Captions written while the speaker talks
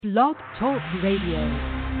Blog Talk Radio.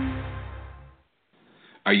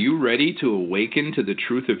 Are you ready to awaken to the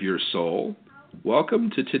truth of your soul? Welcome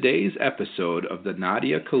to today's episode of the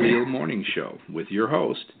Nadia Khalil Morning Show with your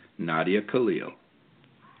host, Nadia Khalil.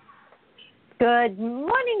 Good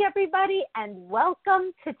morning, everybody, and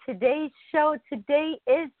welcome to today's show. Today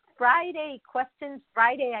is Friday, Questions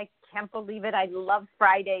Friday. I can't believe it. I love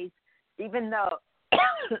Fridays, even though,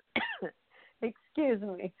 excuse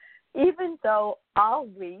me, even though all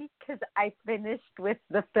week, because I finished with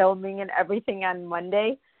the filming and everything on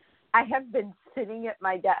Monday, I have been sitting at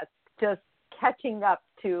my desk just catching up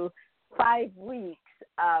to 5 weeks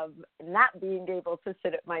of not being able to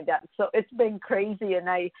sit at my desk. So it's been crazy, and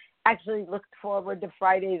I actually looked forward to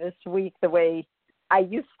Friday this week the way I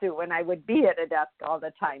used to when I would be at a desk all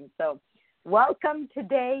the time. So welcome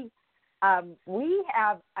today. We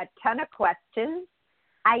have a ton of questions.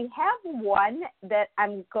 I have one that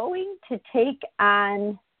I'm going to take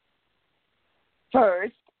on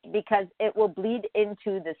first because it will bleed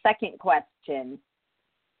into the second question,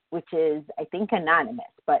 which is, I think, anonymous,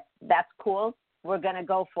 but that's cool. We're going to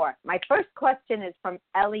go for it. My first question is from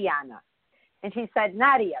Eliana, and she said,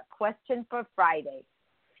 Nadia, question for Friday.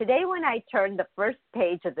 Today when I turned the first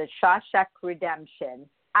page of the Shawshank Redemption,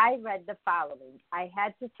 I read the following. I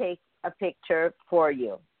had to take a picture for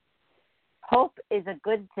you. Hope is a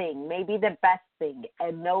good thing, maybe the best thing,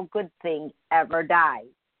 and no good thing ever dies.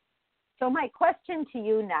 So my question to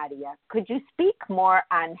you, Nadia, could you speak more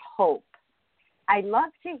on hope? I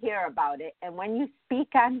love to hear about it, and when you speak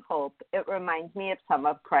on hope, it reminds me of some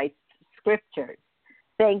of Christ's scriptures.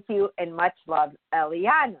 Thank you, and much love,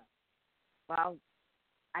 Eliana. Well,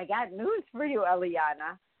 I got news for you,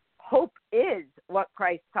 Eliana. Hope is what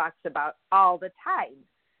Christ talks about all the time.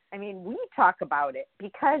 I mean, we talk about it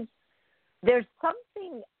because there's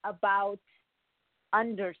something about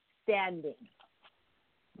understanding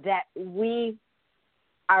that we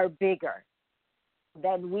are bigger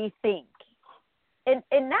than we think. And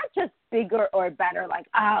not just bigger or better, like,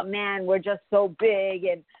 oh, man, we're just so big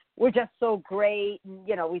and we're just so great. And,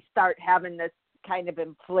 you know, we start having this kind of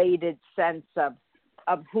inflated sense of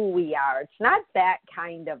who we are. It's not that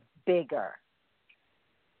kind of bigger.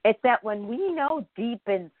 It's that when we know deep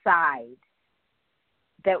inside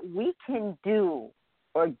that we can do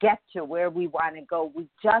or get to where we want to go, we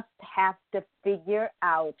just have to figure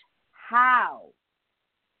out how.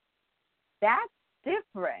 That's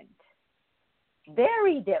different,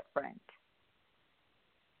 very different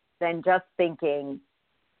than just thinking,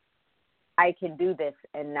 I can do this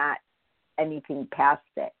and not anything past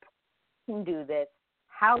it. I can do this.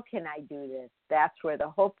 How can I do this? That's where the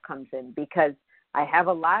hope comes in, because I have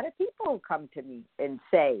a lot of people who come to me and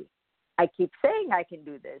say, I keep saying I can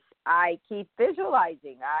do this. I keep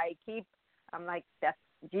visualizing. I'm like,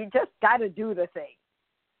 you just got to do the thing.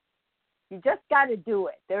 You just got to do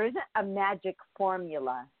it. There isn't a magic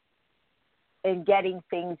formula in getting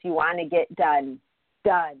things you want to get done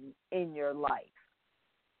in your life.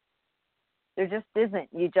 There just isn't.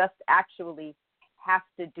 You just actually have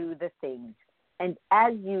to do the things. And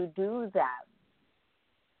as you do them,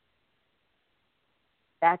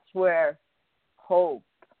 that's where hope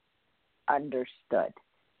understood.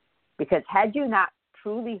 Because had you not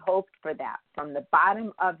truly hoped for that from the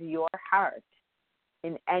bottom of your heart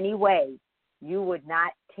in any way, you would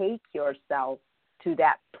not take yourself to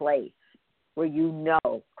that place where you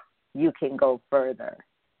know you can go further.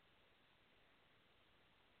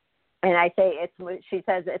 And I say she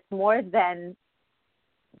says it's more than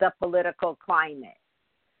the political climate.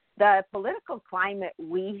 The political climate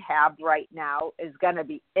we have right now is going to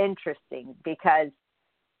be interesting because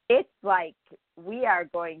it's like we are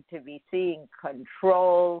going to be seeing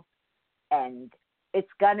control, and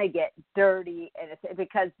it's going to get dirty, and it's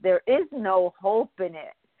because there is no hope in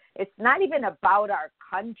it. It's not even about our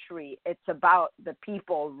country. It's about the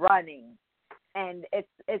people running. And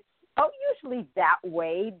it's usually that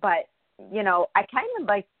way, but, you know, I kind of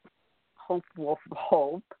like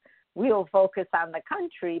hope. We'll focus on the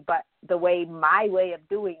country, but my way of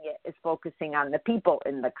doing it is focusing on the people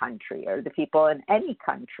in the country or the people in any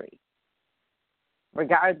country,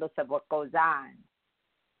 regardless of what goes on.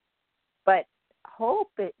 But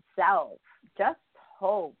hope itself, just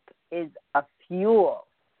hope, is a fuel,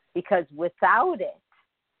 because without it,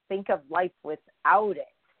 think of life without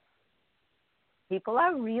it. People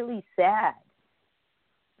are really sad.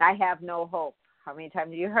 I have no hope. How many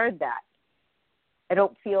times have you heard that? I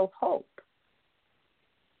don't feel hope.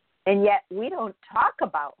 And yet we don't talk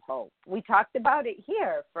about hope. We talked about it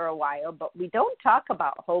here for a while, but we don't talk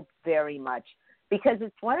about hope very much because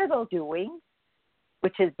it's one of those doing,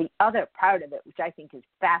 which is the other part of it, which I think is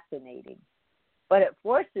fascinating. but it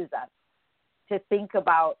forces us to think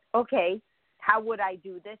about, okay, how would I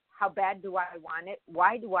do this? How bad do I want it?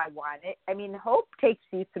 Why do I want it? I mean, hope takes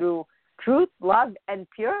you through truth, love, and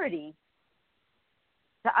purity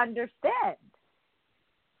to understand.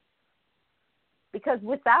 Because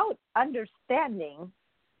without understanding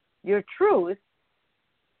your truth,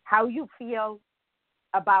 how you feel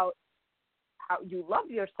about how you love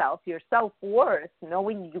yourself, your self-worth,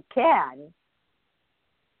 knowing you can,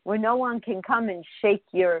 where no one can come and shake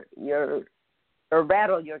your or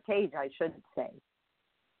rattle your cage, I should say,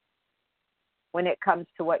 when it comes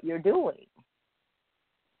to what you're doing.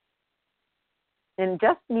 And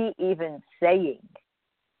just me even saying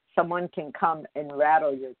someone can come and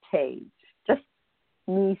rattle your cage, just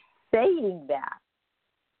me saying that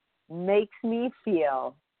makes me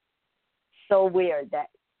feel so weird that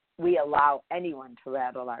we allow anyone to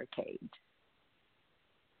rattle our cage.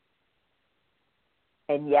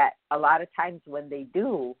 And yet, a lot of times when they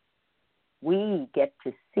do, we get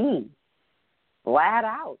to see, flat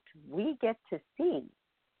out, we get to see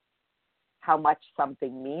how much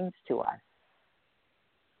something means to us.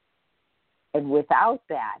 And without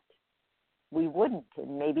that, we wouldn't.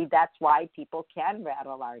 And maybe that's why people can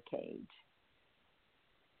rattle our cage.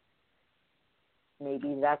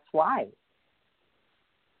 Maybe that's why.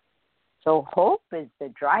 So hope is the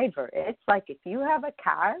driver. It's like if you have a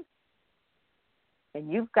car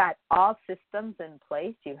and you've got all systems in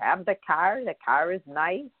place, you have the car is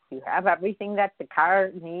nice, you have everything that the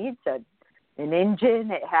car needs, an engine,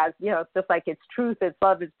 it has, it's just like it's truth, it's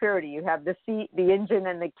love, it's purity. You have the seat, the engine,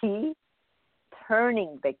 and the key,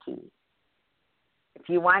 turning the key. If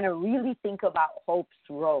you want to really think about hope's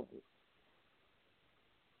role,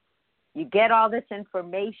 you get all this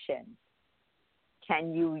information.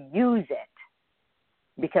 Can you use it?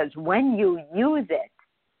 Because when you use it,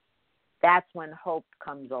 that's when hope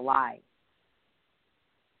comes alive.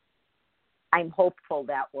 I'm hopeful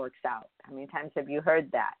that works out. How many times have you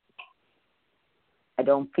heard that? I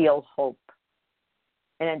don't feel hope.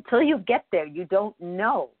 And until you get there, you don't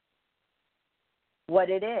know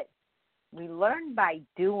what it is. We learn by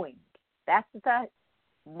doing. That's the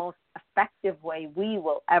most effective way we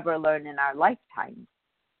will ever learn in our lifetime.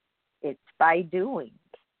 It's by doing.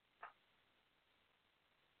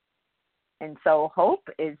 And so hope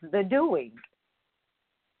is the doing.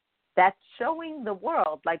 That's showing the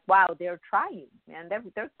world, like, wow, they're trying, man.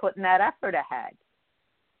 They're putting that effort ahead.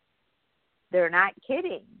 They're not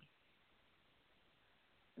kidding.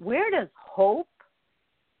 Where does hope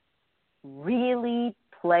really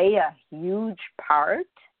play a huge part?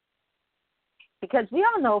 Because we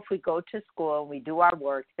all know if we go to school and we do our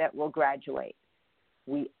work that we'll graduate.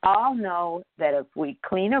 We all know that if we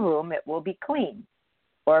clean a room, it will be clean.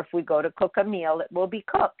 Or if we go to cook a meal, it will be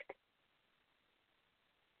cooked.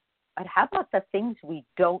 But how about the things we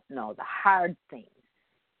don't know, the hard things?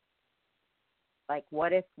 Like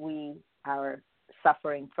what if we are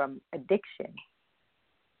suffering from addiction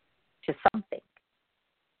to something?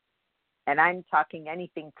 And I'm talking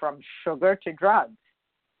anything from sugar to drugs.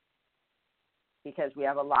 Because we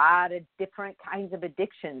have a lot of different kinds of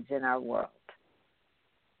addictions in our world.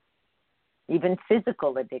 Even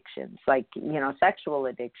physical addictions, like, sexual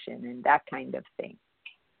addiction and that kind of thing.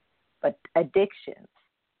 But addictions,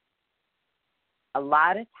 a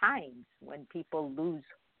lot of times when people lose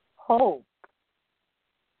hope,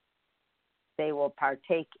 they will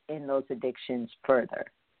partake in those addictions further.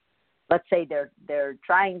 Let's say they're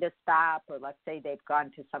trying to stop, or let's say they've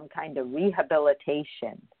gone to some kind of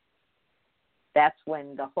rehabilitation. That's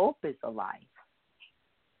when the hope is alive.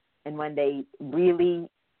 And when they really,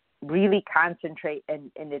 really concentrate,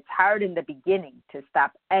 and it's hard in the beginning to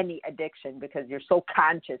stop any addiction because you're so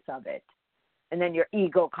conscious of it. And then your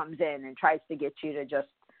ego comes in and tries to get you to just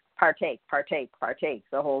partake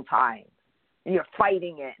the whole time. And you're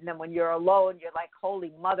fighting it. And then when you're alone, you're like,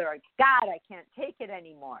 holy mother, God, I can't take it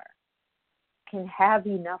anymore. You can have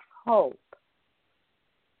enough hope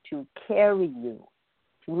to carry you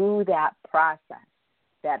through that process,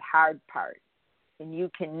 that hard part. And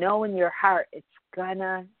you can know in your heart it's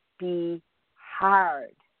gonna be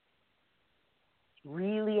hard,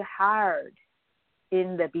 really hard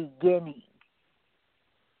in the beginning.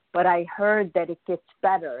 But I heard that it gets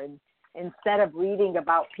better. And instead of reading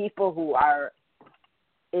about people who are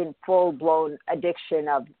in full-blown addiction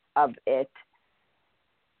of it,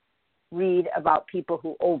 read about people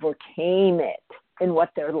who overcame it and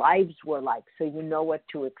what their lives were like, so you know what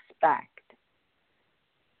to expect.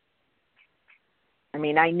 I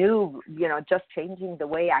mean, I knew, just changing the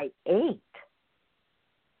way I ate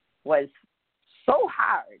was so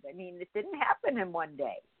hard. I mean, it didn't happen in one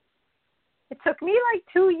day. It took me like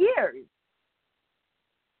 2 years.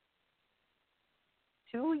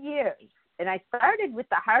 2 years. And I started with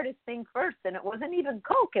the hardest thing first, and it wasn't even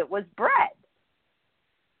Coke, it was bread.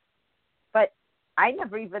 But I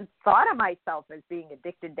never even thought of myself as being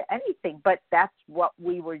addicted to anything, but that's what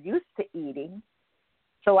we were used to eating.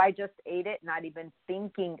 So I just ate it, not even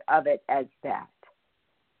thinking of it as that.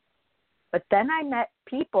 But then I met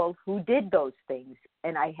people who did those things,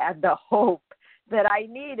 and I had the hope that I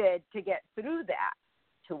needed to get through that,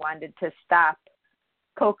 who wanted to stop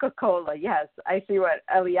Coca-Cola. Yes, I see what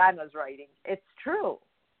Eliana's writing. It's true.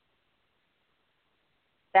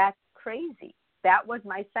 That's crazy. That was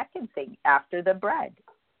my second thing after the bread.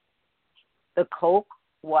 The Coke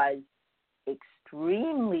was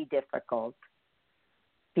extremely difficult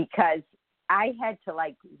because I had to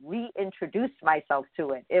reintroduce myself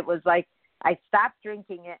to it. It was like I stopped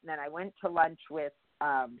drinking it, and then I went to lunch with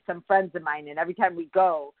some friends of mine, and every time we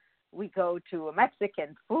go to a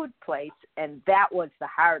Mexican food place, and that was the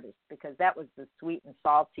hardest because that was the sweet and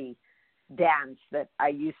salty dance that I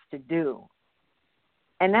used to do.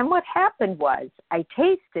 And then what happened was I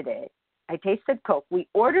tasted it. I tasted Coke. We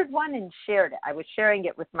ordered one and shared it. I was sharing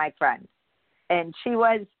it with my friend, and she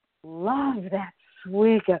was, love that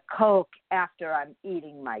swig of Coke after I'm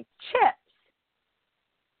eating my chips.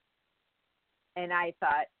 And I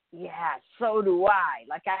thought, yeah, so do I.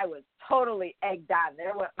 Like I was totally egged on.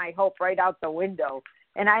 There went my hope right out the window.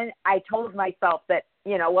 And I told myself that,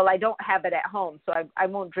 I don't have it at home, so I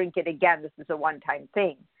won't drink it again. This is a one-time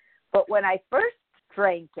thing. But when I first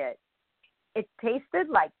drank it, it tasted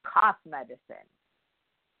like cough medicine.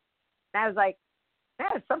 And I was like,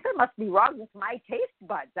 man, something must be wrong with my taste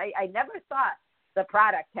buds. I never thought the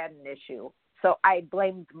product had an issue. So I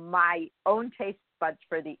blamed my own taste buds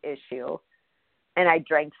for the issue. And I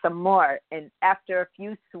drank some more. And after a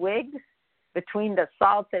few swigs, between the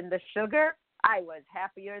salt and the sugar, I was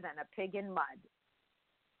happier than a pig in mud.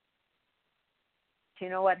 Do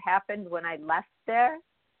you know what happened when I left there?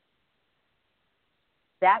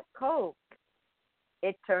 That Coke,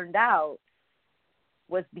 it turned out,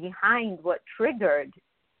 was behind what triggered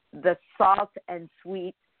the salt and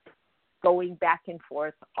sweet going back and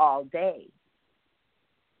forth all day.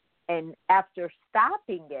 And after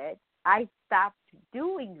stopping it, I stopped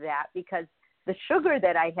doing that because the sugar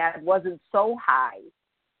that I had wasn't so high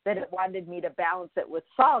that it wanted me to balance it with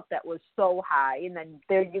salt that was so high. And then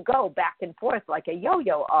there you go, back and forth like a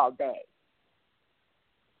yo-yo all day.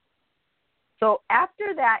 So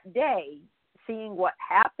after that day, seeing what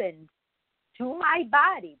happened to my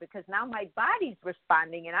body, because now my body's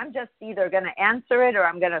responding and I'm just either going to answer it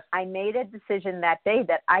or I made a decision that day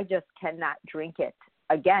that I just cannot drink it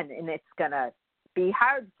again. And it's going to be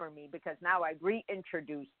hard for me because now I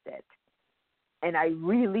reintroduced it and I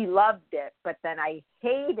really loved it, but then I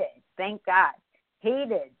hated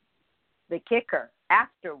the kicker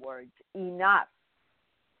afterwards enough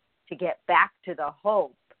to get back to the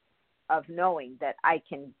hope of knowing that I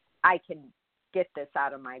can get this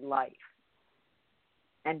out of my life.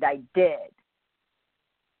 And I did.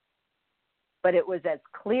 But it was as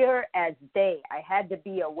clear as day. I had to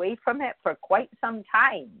be away from it for quite some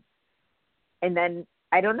time. And then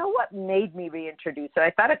I don't know what made me reintroduce it.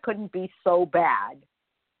 I thought it couldn't be so bad.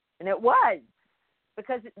 And it was.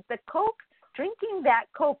 Because the Coke, drinking that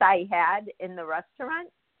Coke I had in the restaurant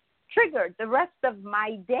triggered the rest of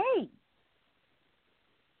my day.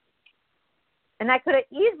 And I could have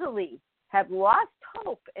easily have lost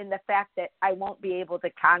hope in the fact that I won't be able to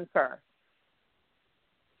conquer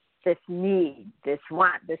this need, this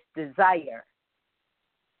want, this desire,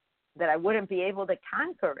 that I wouldn't be able to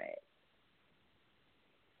conquer it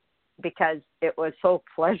because it was so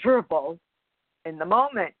pleasurable in the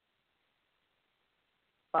moment.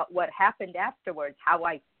 But what happened afterwards, how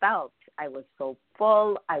I felt, I was so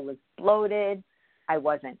full, I was bloated, I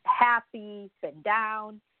wasn't happy, been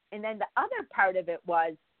down. And then the other part of it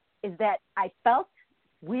is that I felt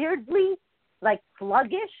weirdly like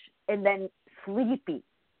sluggish and then sleepy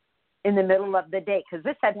in the middle of the day because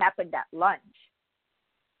this had happened at lunch.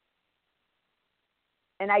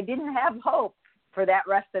 And I didn't have hope for that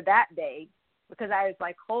rest of that day because I was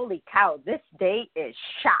like, holy cow, this day is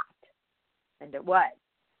shot. And it was.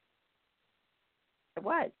 It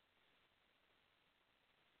was.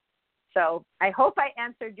 So I hope I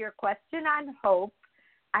answered your question on hope.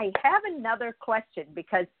 I have another question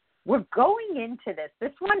because we're going into this.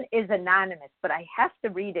 This one is anonymous, but I have to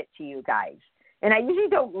read it to you guys. And I usually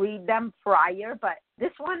don't read them prior, but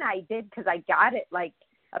this one I did because I got it like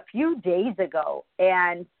a few days ago.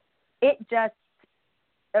 And it just,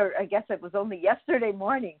 or I guess it was only yesterday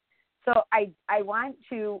morning. So I want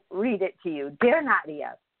to read it to you. Dear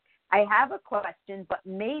Nadia, I have a question, but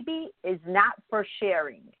maybe is not for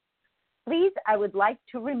sharing. Please, I would like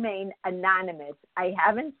to remain anonymous. I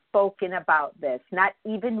haven't spoken about this, not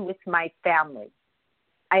even with my family.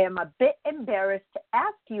 I am a bit embarrassed to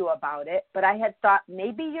ask you about it, but I had thought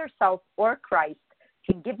maybe yourself or Christ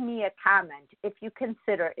can give me a comment if you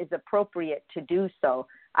consider is appropriate to do so.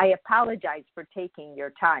 I apologize for taking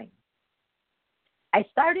your time. I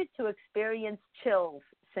started to experience chills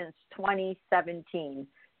since 2017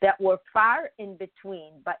 that were far in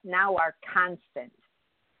between, but now are constant.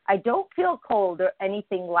 I don't feel cold or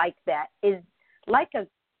anything like that. It's like a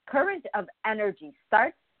current of energy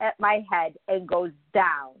starts at my head and goes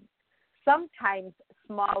down, sometimes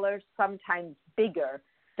smaller, sometimes bigger,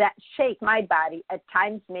 that shake my body, at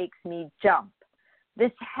times makes me jump.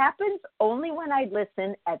 This happens only when I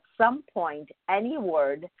listen at some point any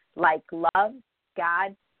word like love,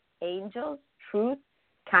 God, angels, truth,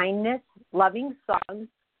 kindness, loving songs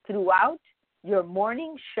throughout your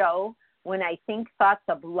morning show, when I think thoughts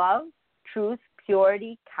of love, truth,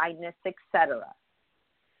 purity, kindness, etc.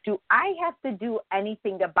 Do I have to do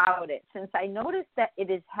anything about it since I notice that it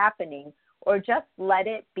is happening, or just let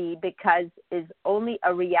it be because it's only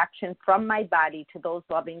a reaction from my body to those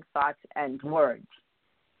loving thoughts and words?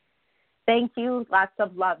 Thank you. Lots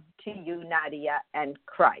of love to you, Nadia and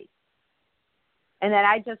Christ. And then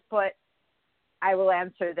I just put, I will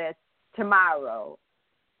answer this tomorrow.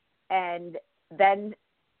 And then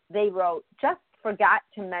they wrote, just forgot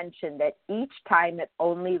to mention that each time it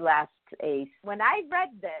only lasts When I read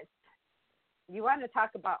this, you want to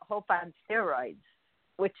talk about hope on steroids,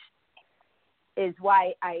 which is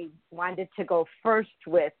why I wanted to go first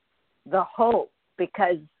with the hope,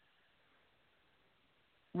 because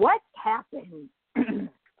what's happened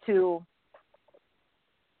to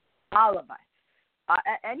all of us,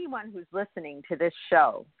 anyone who's listening to this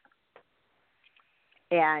show,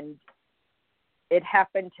 and it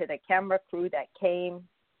happened to the camera crew that came.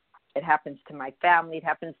 It happens to my family. It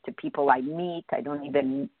happens to people I meet. I don't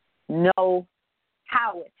even know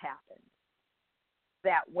how it's happened.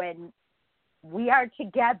 That when we are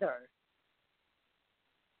together,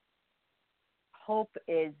 hope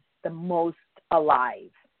is the most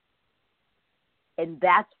alive. And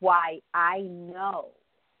that's why I know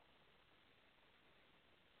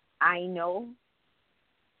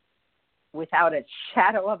without a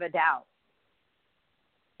shadow of a doubt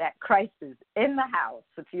that Christ is in the house.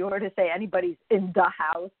 If you were to say anybody's in the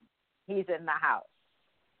house, he's in the house.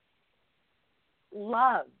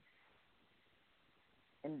 Love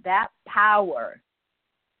and that power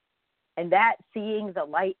and that seeing the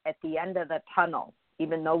light at the end of the tunnel,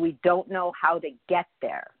 even though we don't know how to get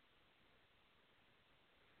there.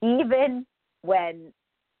 Even when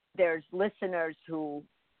there's listeners who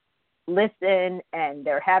listen and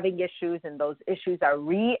they're having issues, and those issues are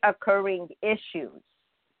reoccurring issues,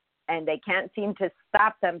 and they can't seem to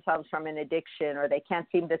stop themselves from an addiction, or they can't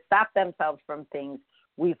seem to stop themselves from things,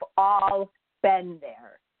 we've all been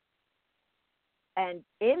there. And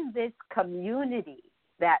in this community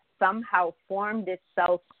that somehow formed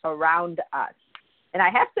itself around us, and I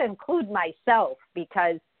have to include myself,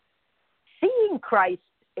 because seeing Christ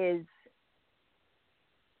is,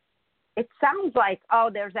 it sounds like, oh,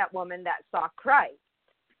 there's that woman that saw Christ.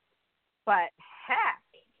 But heck,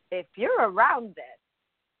 if you're around this,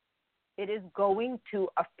 it is going to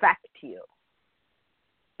affect you.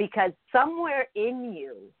 Because somewhere in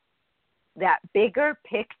you, that bigger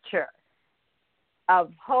picture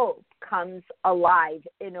of hope comes alive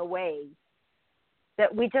in a way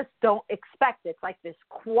that we just don't expect. It's like this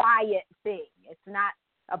quiet thing. It's not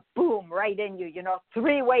a boom right in you,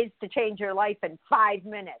 3 ways to change your life in 5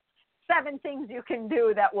 minutes, 7 things you can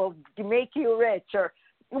do that will make you rich, or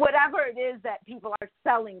whatever it is that people are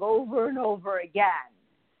selling over and over again.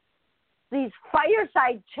 These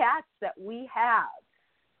fireside chats that we have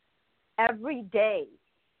every day.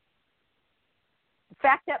 The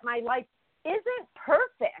fact that my life isn't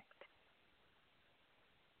perfect,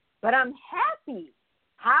 but I'm happy.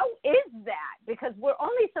 How is that? Because we're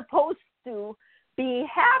only supposed to be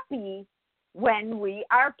happy when we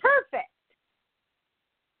are perfect.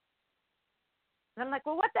 And I'm like,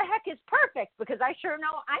 well, what the heck is perfect? Because I sure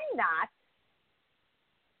know I'm not.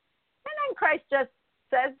 And then Christ just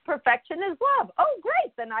says perfection is love. Oh,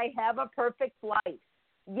 great. Then I have a perfect life.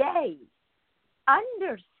 Yay.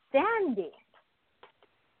 Understanding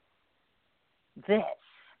this,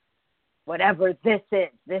 whatever this is,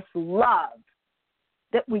 this love,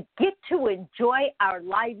 that we get to enjoy our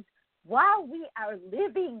lives while we are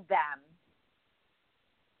living them,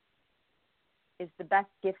 is the best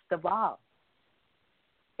gift of all.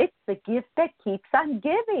 It's the gift that keeps on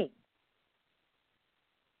giving.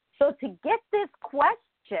 So to get this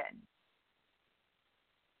question,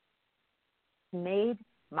 made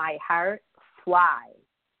my heart fly,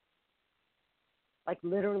 like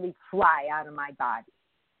literally fly out of my body.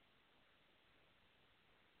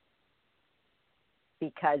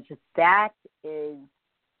 Because that is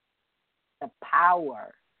the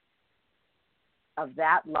power of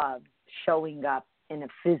that love showing up in a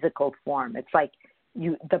physical form. It's like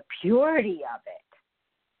the purity of it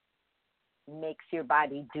makes your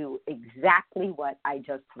body do exactly what I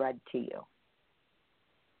just read to you.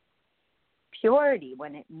 Purity,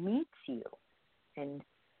 when it meets you and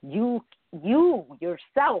you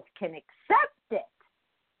yourself can accept it,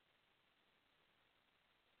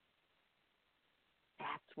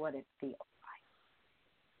 that's what it feels like.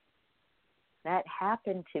 That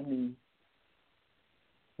happened to me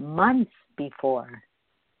months before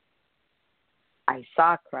I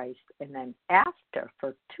saw Christ, and then after,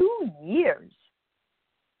 for 2 years,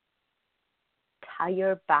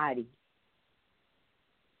 entire body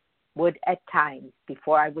would at times,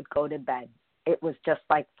 before I would go to bed, it was just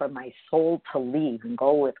like for my soul to leave and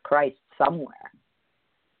go with Christ somewhere.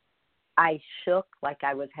 I shook like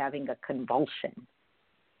I was having a convulsion.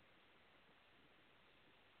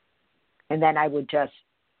 And then I would just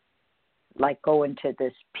like go into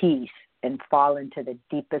this peace and fall into the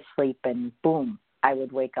deepest sleep, and boom, I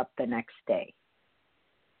would wake up the next day.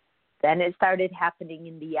 Then it started happening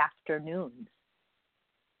in the afternoons.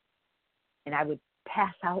 And I would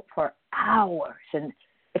pass out for hours. And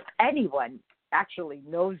if anyone actually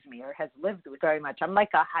knows me or has lived with very much, I'm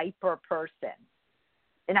like a hyper person.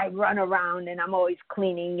 And I run around and I'm always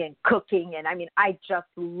cleaning and cooking. And I mean, I just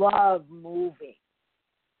love moving.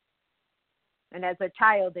 And as a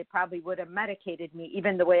child, they probably would have medicated me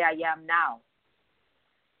even the way I am now.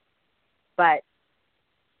 But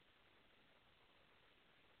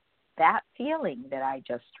that feeling that I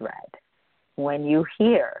just read, when you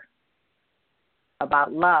hear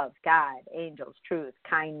about love, God, angels, truth,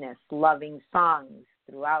 kindness, loving songs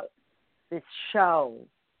throughout this show,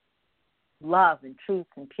 love and truth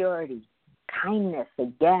and purity, kindness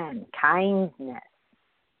again, kindness,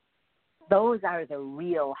 those are the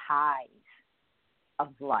real highs of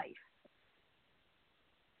life.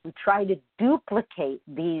 We try to duplicate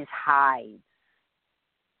these highs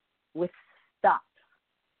with stuff.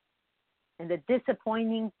 And the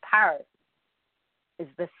disappointing part is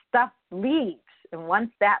the stuff leaves. And once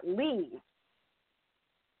that leaves,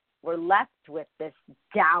 we're left with this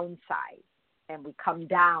downside. And we come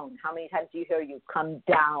down. How many times do you hear you come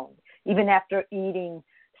down? Even after eating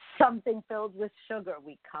something filled with sugar,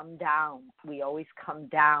 we come down. We always come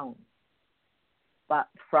down. But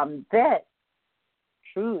from this,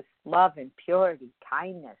 truth, love, and purity,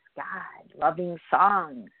 kindness, God, loving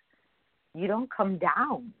songs, you don't come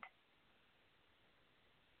down.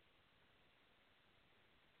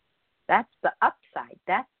 That's the upside.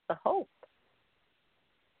 That's the hope.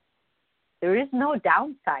 There is no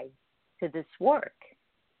downside to this work.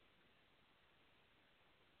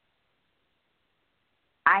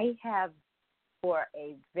 I have, for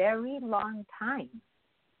a very long time,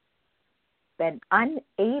 been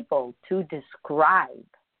unable to describe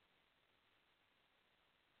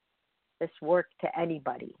this work to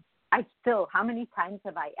anybody. I still, how many times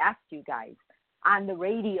have I asked you guys on the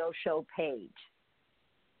radio show page?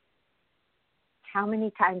 How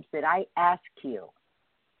many times did I ask you,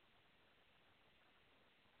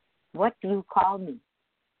 what do you call me?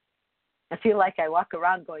 I feel like I walk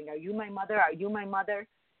around going, are you my mother? Are you my mother?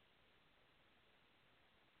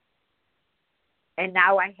 And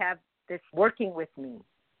now I have this working with me.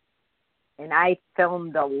 And I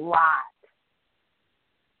filmed a lot.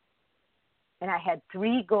 And I had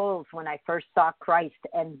 3 goals when I first saw Christ,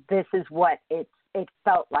 and this is what it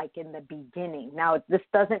felt like in the beginning. Now, this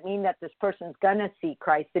doesn't mean that this person's going to see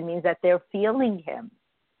Christ. It means that they're feeling him.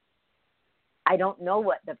 I don't know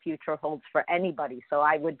what the future holds for anybody, so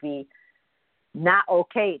I would be not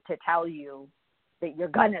okay to tell you that you're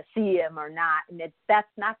going to see him or not. And that's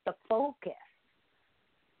not the focus.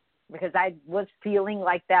 Because I was feeling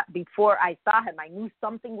like that before I saw him. I knew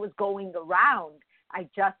something was going around. I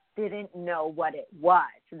just didn't know what it was.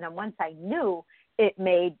 And then once I knew, it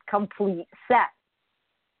made complete sense.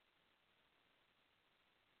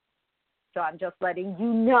 So I'm just letting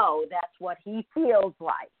you know that's what he feels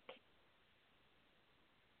like.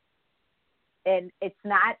 And it's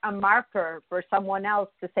not a marker for someone else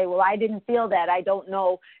to say, well, I didn't feel that. I don't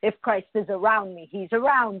know if Christ is around me. He's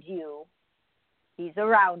around you. He's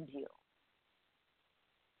around you.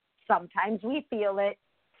 Sometimes we feel it.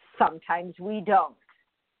 Sometimes we don't.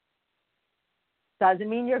 Doesn't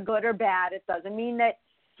mean you're good or bad. It doesn't mean that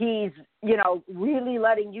he's, really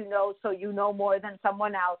letting you know so you know more than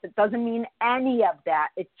someone else. It doesn't mean any of that.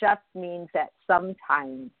 It just means that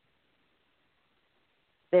sometimes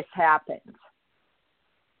this happens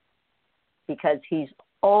because he's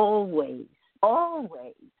always around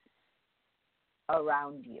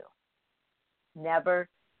you. Never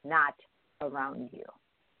not around you,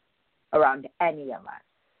 around any of us.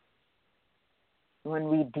 When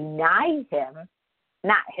we deny him,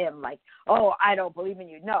 not him like, oh, I don't believe in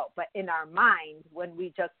you. No, but in our mind, when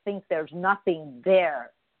we just think there's nothing there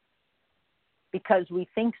because we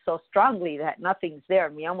think so strongly that nothing's there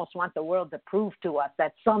and we almost want the world to prove to us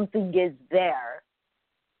that something is there,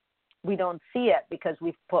 we don't see it because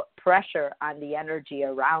we've put pressure on the energy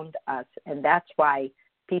around us. And that's why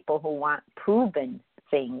people who want proven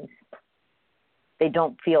things, they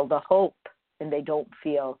don't feel the hope and they don't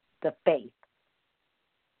feel the faith.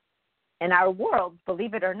 And our world,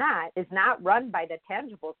 believe it or not, is not run by the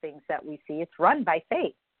tangible things that we see. It's run by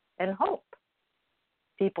faith and hope.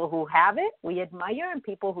 People who have it, we admire, and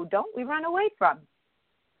people who don't, we run away from.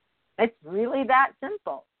 It's really that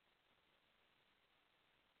simple.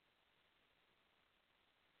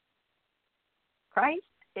 Christ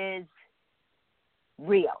is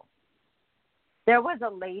real. There was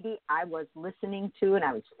a lady I was listening to, and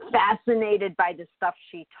I was fascinated by the stuff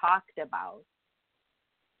she talked about.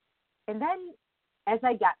 And then as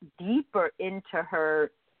I got deeper into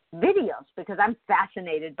her videos, because I'm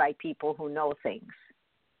fascinated by people who know things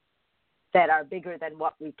that are bigger than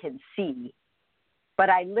what we can see, but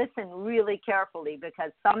I listen really carefully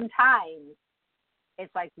because sometimes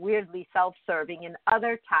it's like weirdly self-serving, and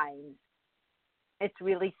other times it's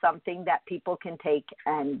really something that people can take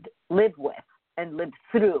and live with and live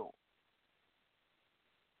through.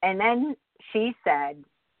 And then she said,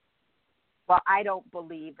 well, I don't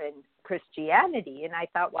believe in Christianity. And I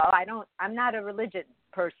thought, well, I'm not a religious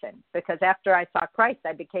person, because after I saw Christ,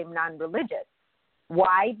 I became non-religious.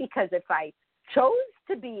 Why? Because if I chose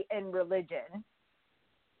to be in religion,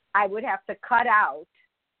 I would have to cut out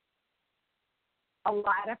a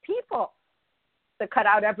lot of people, to cut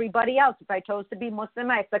out everybody else. If I chose to be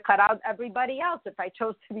Muslim, I have to cut out everybody else. If I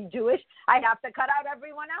chose to be Jewish, I have to cut out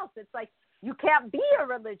everyone else. It's like you can't be a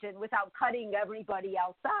religion without cutting everybody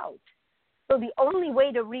else out. So the only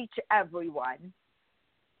way to reach everyone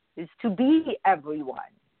is to be everyone.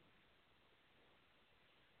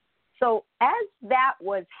 So as that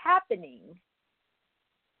was happening,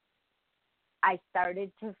 I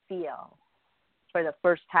started to feel, for the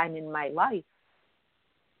first time in my life,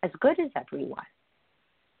 as good as everyone.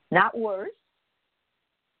 Not worse.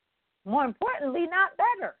 More importantly, not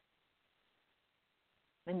better.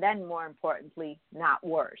 And then more importantly, not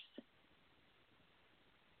worse.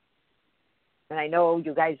 And I know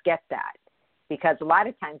you guys get that, because a lot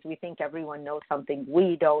of times we think everyone knows something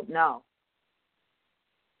we don't know.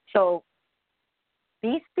 So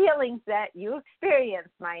these feelings that you experience,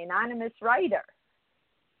 my anonymous writer,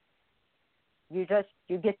 you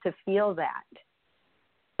get to feel that.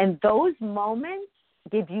 And those moments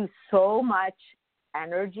give you so much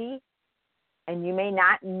energy, and you may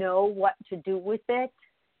not know what to do with it,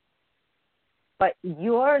 but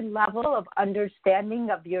your level of understanding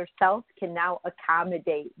of yourself can now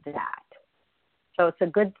accommodate that. So it's a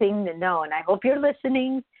good thing to know, and I hope you're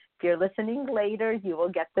listening. If you're listening later, you will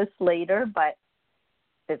get this later, but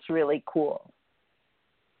it's really cool.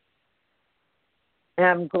 And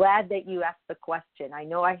I'm glad that you asked the question. I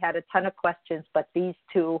know I had a ton of questions, but these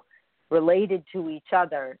two related to each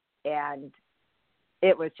other, and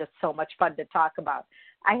it was just so much fun to talk about.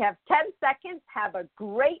 I have 10 seconds. Have a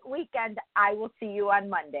great weekend. I will see you on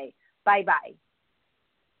Monday. Bye-bye.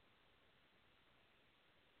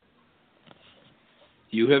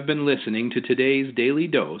 You have been listening to today's daily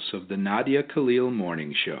dose of the Nadia Khalil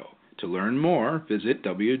Morning Show. To learn more, visit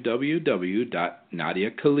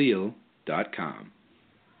www.nadiakhalil.com.